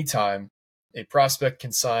 at any time, a prospect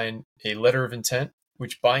can sign a letter of intent,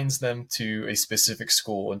 which binds them to a specific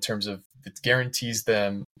school in terms of it guarantees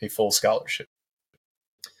them a full scholarship.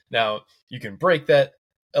 Now, you can break that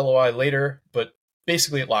LOI later, but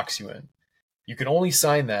basically it locks you in. You can only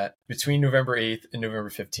sign that between November 8th and November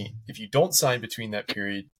 15th. If you don't sign between that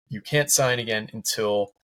period, you can't sign again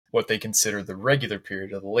until what they consider the regular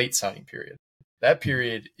period or the late signing period. That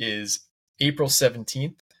period is April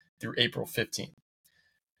 17th through April 15th.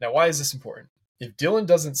 Now, why is this important? If Dylan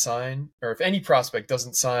doesn't sign, or if any prospect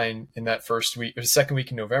doesn't sign in that first week or second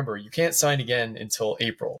week in November, you can't sign again until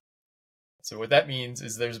April. So what that means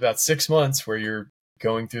is there's about 6 months where you're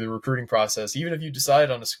going through the recruiting process. Even if you decide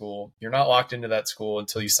on a school, you're not locked into that school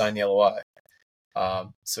until you sign the LOI.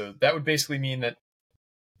 So that would basically mean that,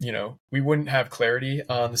 we wouldn't have clarity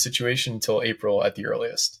on the situation until April at the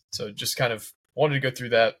earliest. So just kind of wanted to go through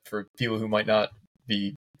that for people who might not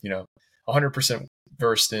be, 100%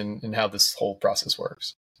 versed in how this whole process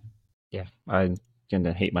works. Yeah, I'm going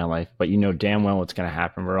to hate my life, but damn well what's going to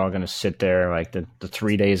happen. We're all going to sit there like the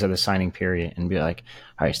 3 days of the signing period and be like,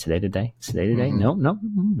 all right, is today the day? Is today the day? No,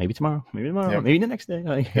 maybe tomorrow, Yep. maybe the next day.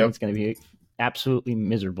 It's going to be absolutely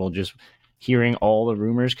miserable just hearing all the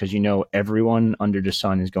rumors because everyone under the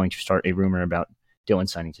sun is going to start a rumor about Dylan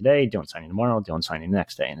signing today, Dylan signing tomorrow, Dylan signing the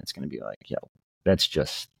next day. And it's going to be like, let's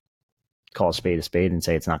just call a spade and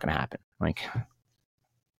say it's not going to happen.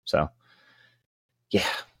 So, yeah.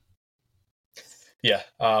 Yeah.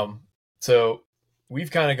 So we've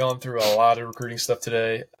kind of gone through a lot of recruiting stuff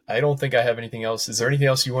today. I don't think I have anything else. Is there anything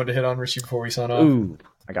else you wanted to hit on, Richie, before we sign off? Ooh,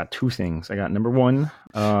 I got two things. I got number one,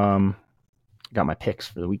 got my picks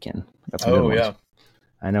for the weekend. I got some good ones. Yeah.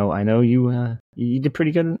 I know you did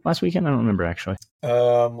pretty good last weekend. I don't remember actually.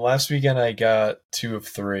 Last weekend I got 2 of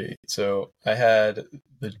 3. So I had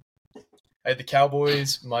the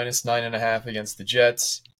Cowboys -9.5 against the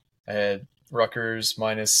Jets. I had Rutgers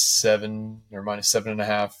 -7 or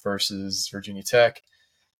 -7.5 versus Virginia Tech.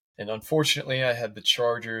 And unfortunately, I had the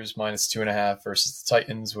Chargers -2.5 versus the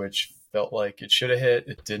Titans, which felt like it should have hit.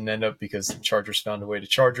 It didn't end up because the Chargers found a way to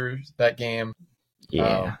charger that game.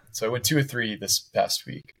 Yeah. So I went 2 of 3 this past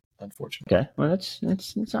week, unfortunately. Okay. Well, that's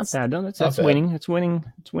not bad though. That's winning. It's winning.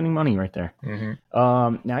 It's winning money right there.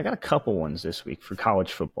 Mm-hmm. Now I got a couple ones this week for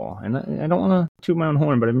college football, and I don't want to toot my own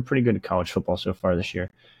horn, but I've been pretty good at college football so far this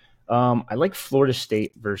year. I like Florida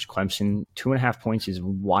State versus Clemson. 2.5 points is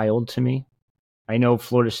wild to me. I know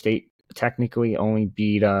Florida State technically only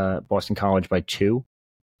beat Boston College by 2,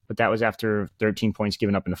 but that was after 13 points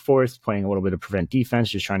given up in the fourth, playing a little bit of prevent defense,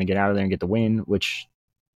 just trying to get out of there and get the win, which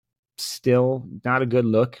still not a good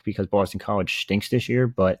look because Boston College stinks this year,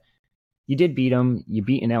 but you did beat them. You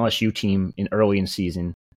beat an LSU team early in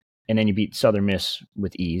season, and then you beat Southern Miss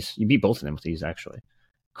with ease. You beat both of them with ease, actually.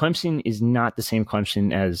 Clemson is not the same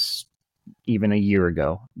Clemson as even a year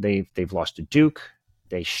ago. They've lost to Duke.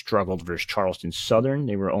 They struggled versus Charleston Southern.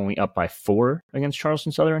 They were only up by 4 against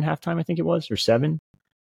Charleston Southern at halftime, I think it was, or 7.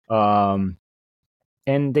 And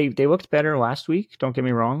they looked better last week, don't get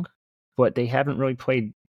me wrong, but they haven't really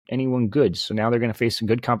played anyone good. So now they're going to face some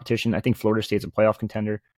good competition. I think Florida State's a playoff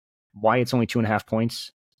contender. Why it's only 2.5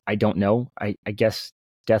 points, I don't know. I guess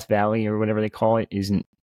Death Valley or whatever they call it isn't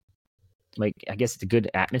like, I guess it's a good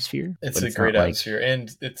atmosphere. It's a great atmosphere. And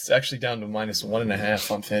it's actually down to -1.5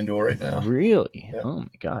 on FanDuel right now. Really? Yep. Oh my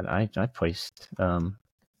God. I placed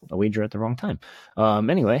a wager at the wrong time.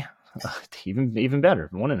 Anyway, even better,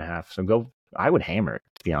 1.5. So go. I would hammer it,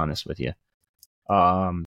 to be honest with you.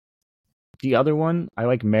 The other one, I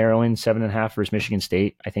like Maryland 7.5 versus Michigan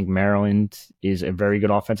State. I think Maryland is a very good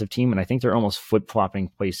offensive team, and I think they're almost flip-flopping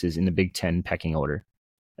places in the Big Ten pecking order.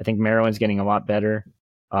 I think Maryland's getting a lot better.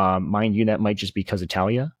 Mind you, that might just be because of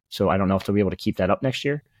Talia, so I don't know if they'll be able to keep that up next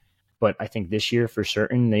year. But I think this year, for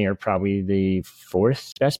certain, they are probably the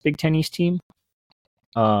 4th best Big Ten East team.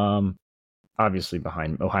 Obviously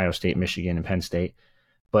behind Ohio State, Michigan, and Penn State.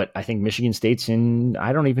 But I think Michigan State's in,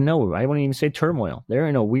 I don't even know. I wouldn't even say turmoil. They're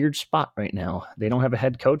in a weird spot right now. They don't have a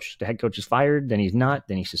head coach. The head coach is fired. Then he's not.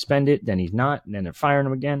 Then he's suspended. Then he's not. And then they're firing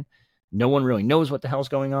him again. No one really knows what the hell's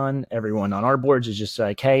going on. Everyone on our boards is just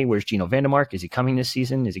like, hey, where's Gino Vandermark? Is he coming this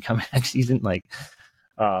season? Is he coming next season?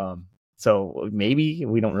 So maybe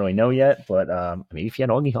we don't really know yet. But maybe if you had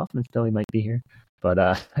Augie Hoffman still, he might be here.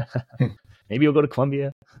 But maybe he'll go to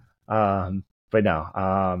Columbia. But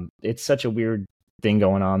no, it's such a weird thing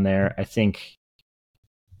going on there. I think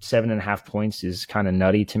 7.5 points is kind of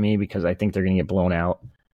nutty to me because I think they're going to get blown out.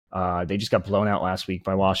 They just got blown out last week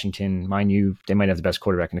by Washington. Mind you, they might have the best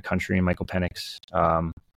quarterback in the country in Michael Penix.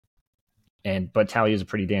 But Talia is a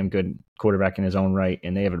pretty damn good quarterback in his own right,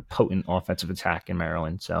 and they have a potent offensive attack in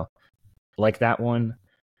Maryland. So I like that one.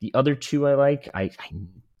 The other two I like, I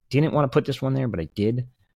didn't want to put this one there, but I did.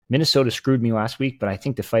 Minnesota screwed me last week, but I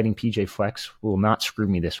think the Fighting PJ Flex will not screw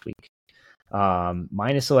me this week.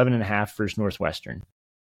 Minus 11.5 versus Northwestern.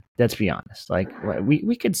 Let's be honest. Like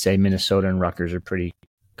we could say Minnesota and Rutgers are pretty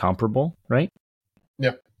comparable, right?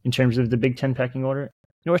 Yeah. In terms of the Big Ten pecking order,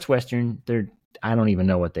 Northwestern, I don't even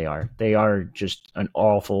know what they are. They are just an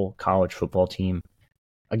awful college football team.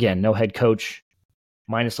 Again, no head coach.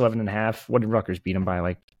 Minus 11.5. What did Rutgers beat them by?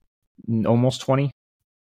 Like almost 20? I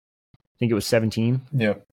think it was 17.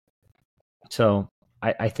 Yeah. So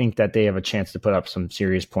I think that they have a chance to put up some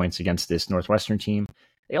serious points against this Northwestern team.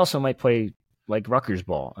 They also might play like Rutgers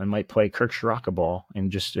ball and might play Kirk Shiraka ball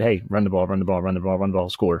and just, hey, run the ball, score. Run the ball,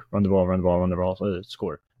 score.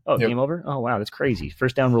 Oh, yep. Game over? Oh, wow, that's crazy.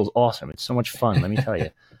 First down rule is awesome. It's so much fun, let me tell you.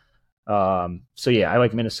 So, yeah, I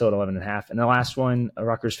like Minnesota 11.5. And the last one,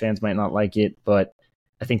 Rutgers fans might not like it, but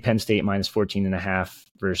I think Penn State minus 14.5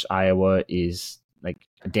 versus Iowa is like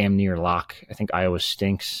a damn near lock. I think Iowa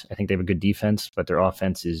stinks. I think they have a good defense, but their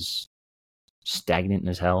offense is stagnant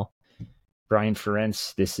as hell. Brian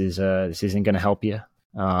Ferentz, this isn't going to help you.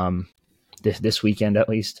 This weekend at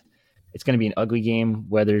least, it's going to be an ugly game.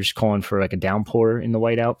 Weather's calling for like a downpour in the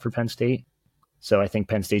whiteout for Penn State. So I think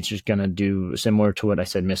Penn State's just going to do similar to what I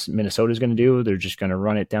said Minnesota's going to do. They're just going to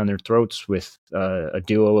run it down their throats with a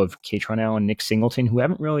duo of Kaytron Allen and Nick Singleton, who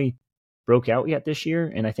haven't really broke out yet this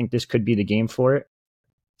year, and I think this could be the game for it.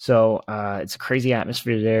 So it's a crazy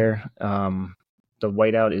atmosphere there. The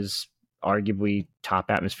whiteout is arguably top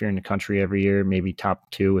atmosphere in the country every year, maybe top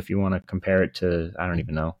 2 if you want to compare it to, I don't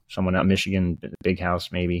even know, someone out in Michigan, Big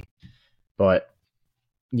House maybe. But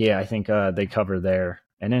yeah, I think they cover there.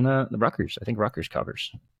 And then the Rutgers, I think Rutgers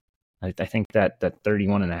covers. I think that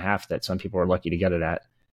 31.5 that some people are lucky to get it at,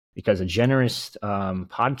 because a generous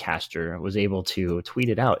podcaster was able to tweet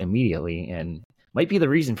it out immediately and might be the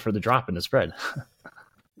reason for the drop in the spread.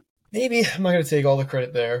 Maybe I'm not going to take all the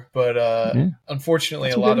credit there, but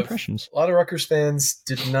unfortunately, a lot of Rutgers fans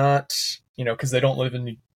did not, because they don't live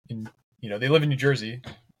in they live in New Jersey.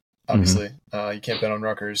 Obviously, you can't bet on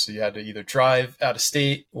Rutgers, so you had to either drive out of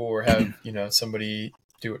state or have somebody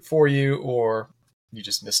do it for you, or you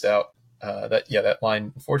just missed out. That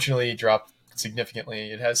line unfortunately dropped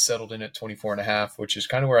significantly. It has settled in at 24.5, which is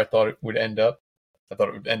kind of where I thought it would end up. I thought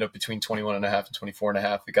it would end up between 21.5 and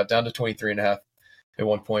 24.5. It got down to 23.5 at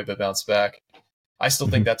one point, but bounced back. I still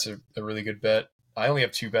think that's a really good bet. I only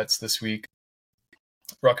have 2 bets this week.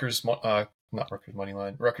 Rutgers, not Rutgers money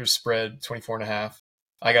line. Rutgers spread 24.5.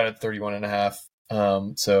 I got it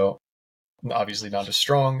 31.5. So obviously not as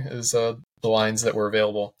strong as the lines that were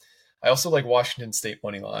available. I also like Washington State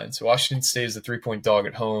money line. So Washington State is a 3-point dog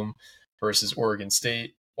at home versus Oregon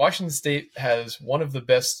State. Washington State has one of the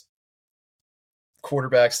best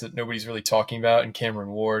quarterbacks that nobody's really talking about in Cameron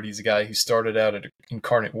Ward. He's a guy who started out at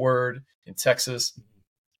Incarnate Word in Texas.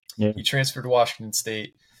 Yeah. He transferred to Washington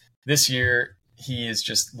State. This year, he is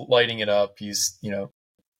just lighting it up. He's a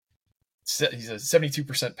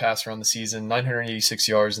 72% passer on the season, 986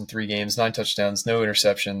 yards in 3 games, 9 touchdowns, no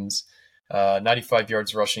interceptions, 95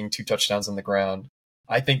 yards rushing, 2 touchdowns on the ground.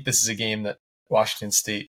 I think this is a game that Washington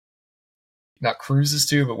State not cruises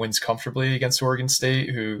to, but wins comfortably against Oregon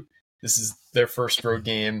State, who this is their first road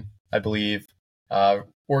game, I believe.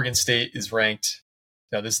 Oregon State is ranked.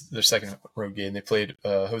 Now, this is their second road game. They played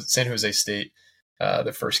San Jose State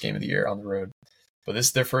their first game of the year on the road. But this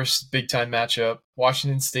is their first big-time matchup.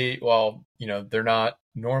 Washington State, while they're not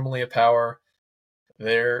normally a power,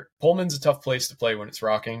 Pullman's a tough place to play when it's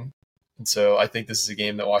rocking. And so I think this is a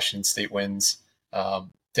game that Washington State wins.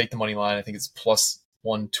 Take the money line. I think it's plus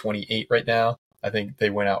 128 right now. I think they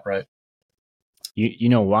win outright. You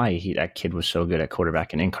know why that kid was so good at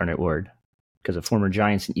quarterback in Incarnate Word? Because of former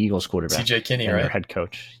Giants and Eagles quarterback. CJ Kinney, and right? Their head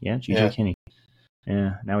coach. Yeah, CJ Kinney.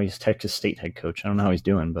 Yeah, now he's Texas State head coach. I don't know how he's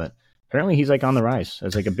doing, but apparently he's like on the rise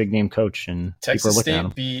as like a big name coach, and Texas people are looking at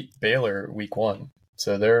him. State beat Baylor week 1,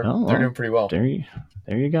 so they're doing pretty well. There you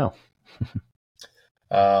go.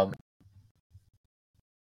 So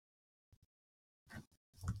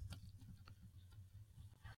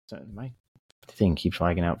my thing keeps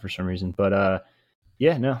flagging out for some reason, but I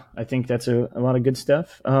think that's a lot of good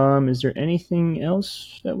stuff. Is there anything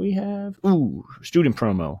else that we have? Ooh, student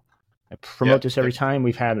promo. I promote this every time.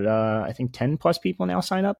 We've had, I think, 10 plus people now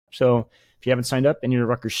sign up. So if you haven't signed up and you're a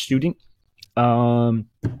Rutgers student, you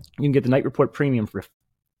can get the Night Report Premium for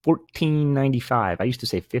 $14.95. I used to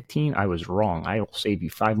say $15. I was wrong. I will save you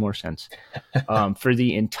 5 more cents for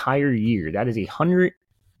the entire year. That is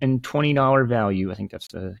 $120 value. I think that's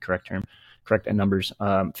the correct term. Correct numbers.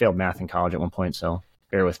 Failed math in college at one point, so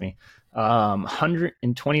bear with me.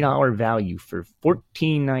 $120 value for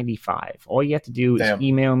 $14.95. All you have to do is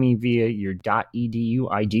email me via your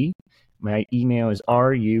 .edu ID. My email is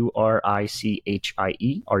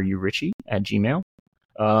rurichie@gmail.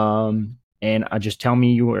 And just tell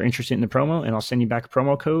me you are interested in the promo, and I'll send you back a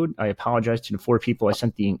promo code. I apologize to the 4 people I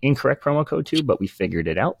sent the incorrect promo code to, but we figured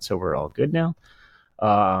it out, so we're all good now.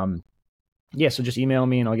 So just email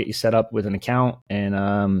me, and I'll get you set up with an account.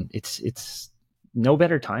 And it's no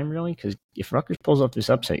better time, really, because if Rutgers pulls off this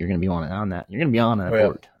upset, you're going to be on that. You're going to be on that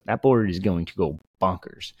board. That board is going to go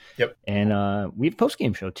bonkers. Yep. And we have a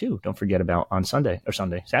post-game show, too. Don't forget about on Saturday.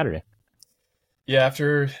 Yeah,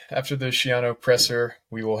 after the Schiano presser,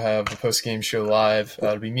 we will have the post-game show live.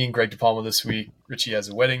 It'll be me and Greg DePalma this week. Richie has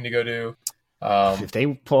a wedding to go to. If they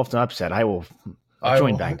pull off the upset, I'll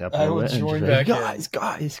join back up a little bit. Guys,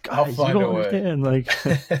 I'll find a way. Like...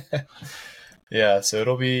 Yeah, so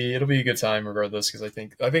it'll be a good time regardless, because I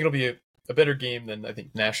think it'll be a better game than I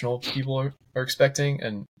think national people are expecting.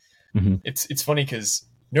 And it's funny because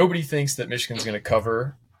nobody thinks that Michigan's going to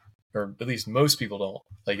cover, or at least most people don't.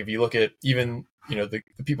 Like if you look at even the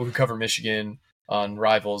people who cover Michigan on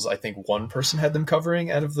Rivals, I think one person had them covering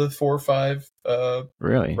out of the 4 or 5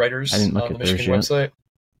 writers on the Michigan website,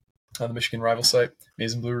 on the Michigan Rival site,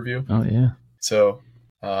 Maize and Blue Review. Oh yeah. So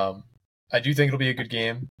I do think it'll be a good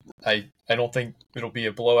game. I don't think it'll be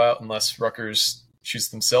a blowout unless Rutgers shoots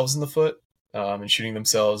themselves in the foot. And shooting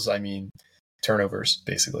themselves, I mean turnovers,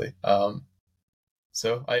 basically.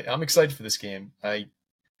 So I'm excited for this game. I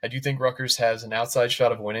do think Rutgers has an outside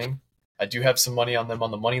shot of winning. I do have some money on them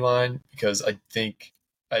on the money line because I think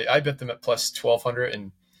I bet them at plus 1,200.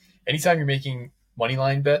 And anytime you're making money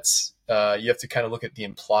line bets, you have to kind of look at the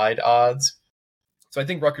implied odds. So I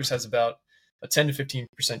think Rutgers has about a 10 to 15%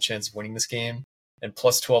 chance of winning this game, and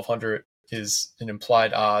plus 1,200 is an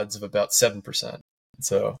implied odds of about 7%.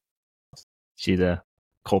 So, see the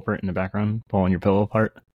culprit in the background pulling your pillow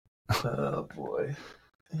apart? Oh boy.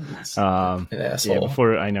 An asshole. Yeah,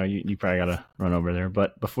 before I know you probably gotta run over there,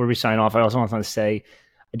 but before we sign off, I also want to say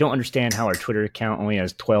I don't understand how our Twitter account only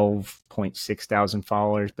has 12.6 thousand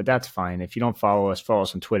followers, but that's fine. If you don't follow us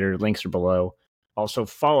on Twitter. Links are below. Also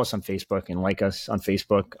follow us on Facebook and like us on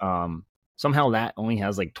Facebook. Somehow that only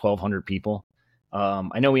has like 1,200 people.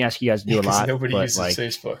 I know we ask you guys to do a lot. Nobody but uses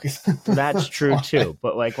Facebook. That's true too.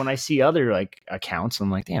 But like when I see other like accounts, I'm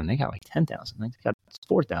like, damn, they got like 10,000. They got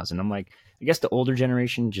 4,000. I'm like, I guess the older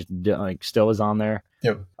generation just like still is on there.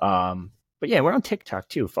 Yep. But yeah, we're on TikTok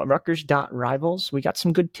too. Rutgers.rivals. We got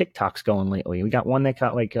some good TikToks going lately. We got one that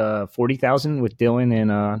got like 40,000 with Dylan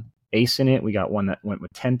and Ace in it. We got one that went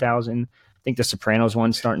with 10,000. I think the Sopranos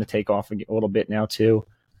one's starting to take off a little bit now too.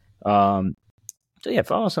 So yeah,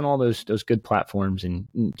 follow us on all those good platforms and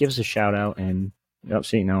give us a shout out. And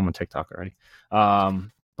see, now I'm on TikTok already.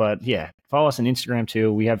 But yeah, follow us on Instagram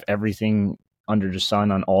too. We have everything under the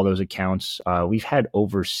sun on all those accounts. We've had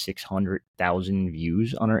over 600,000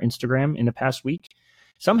 views on our Instagram in the past week.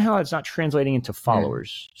 Somehow it's not translating into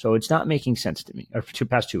followers, so it's not making sense to me. Or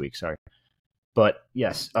past 2 weeks, sorry. But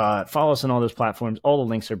yes, follow us on all those platforms. All the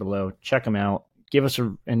links are below. Check them out. Give us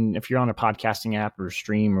and if you're on a podcasting app or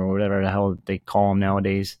stream or whatever the hell they call them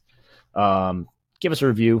nowadays, give us a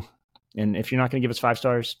review. And if you're not going to give us 5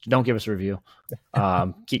 stars, don't give us a review.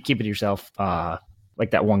 Keep it to yourself.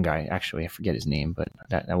 Like that one guy, actually, I forget his name, but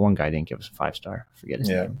that one guy didn't give us a 5 star. I forget his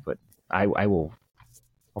name, but I'll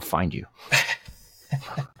find you.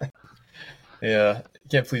 Yeah,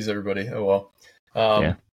 can't please everybody. Oh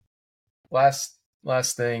well.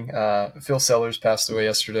 Last thing. Phil Sellers passed away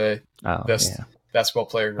yesterday. Best basketball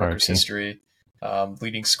player in Rutgers history.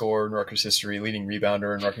 Leading scorer in Rutgers history. Leading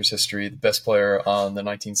rebounder in Rutgers history. The best player on the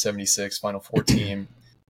 1976 Final Four team.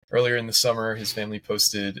 Earlier in the summer, his family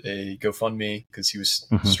posted a GoFundMe because he was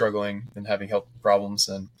struggling and having health problems,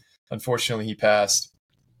 and unfortunately, he passed.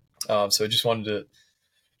 So I just wanted to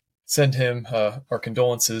send him our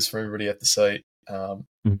condolences from everybody at the site.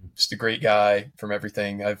 Just a great guy from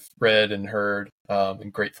everything I've read and heard,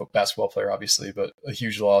 and great basketball player, obviously, but a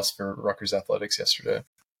huge loss for Rutgers athletics yesterday.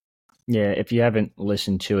 Yeah, if you haven't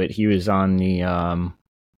listened to it, he was on the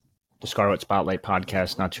Scarlet Spotlight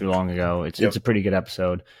podcast not too long ago. It's a pretty good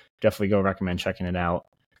episode. Definitely go recommend checking it out.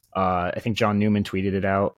 I think John Newman tweeted it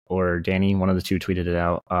out, or Danny, one of the two tweeted it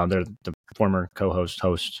out. They're the former host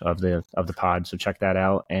of the pod, so check that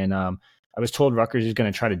out. And I was told Rutgers is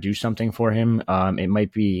going to try to do something for him. It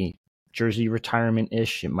might be jersey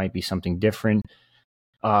retirement-ish. It might be something different.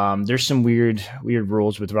 There's some weird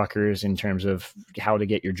rules with Rutgers in terms of how to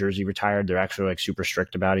get your jersey retired. They're actually like super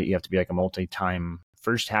strict about it. You have to be like a multi-time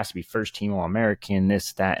has to be first team All-American,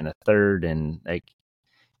 this, that, and a third. And like,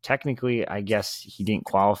 technically, I guess he didn't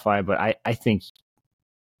qualify, but I think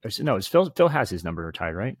Phil has his number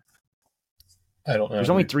retired, right? I don't know. There's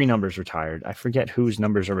only 3 numbers retired. I forget whose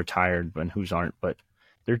numbers are retired and whose aren't, but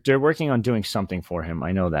they're working on doing something for him.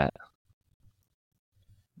 I know that.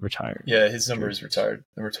 Retired. Yeah, his number is retired.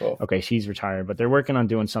 Number 12. Okay, he's retired, but they're working on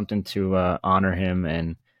doing something to honor him,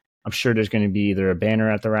 and I'm sure there's going to be either a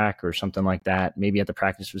banner at the rack or something like that, maybe at the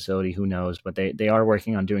practice facility, who knows, but they are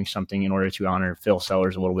working on doing something in order to honor Phil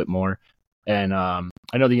Sellers a little bit more. And I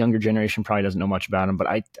know the younger generation probably doesn't know much about him, but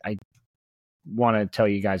I want to tell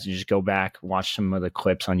you guys to just go back, watch some of the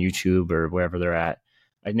clips on YouTube or wherever they're at.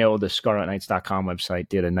 I know the ScarletKnights.com website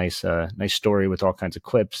did a nice story with all kinds of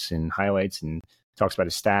clips and highlights and talks about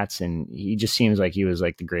his stats, and he just seems like he was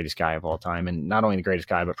like the greatest guy of all time, and not only the greatest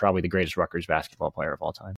guy, but probably the greatest Rutgers basketball player of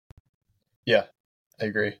all time. Yeah, I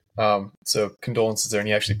agree. So condolences there, and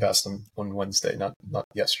he actually passed on Wednesday, not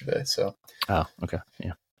yesterday. So. Oh, okay,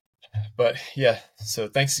 yeah. But yeah, so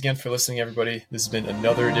thanks again for listening, everybody. This has been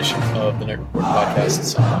another edition of the Night Report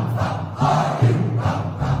podcast.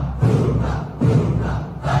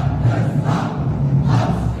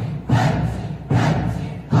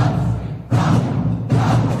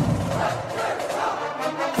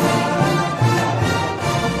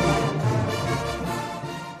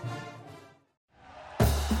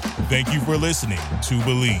 Thank you for listening to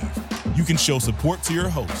Believe. You can show support to your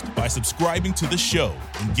host by subscribing to the show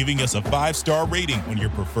and giving us a 5-star rating on your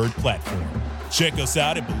preferred platform. Check us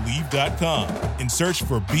out at Believe.com and search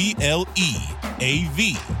for BLEAV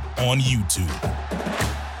on YouTube.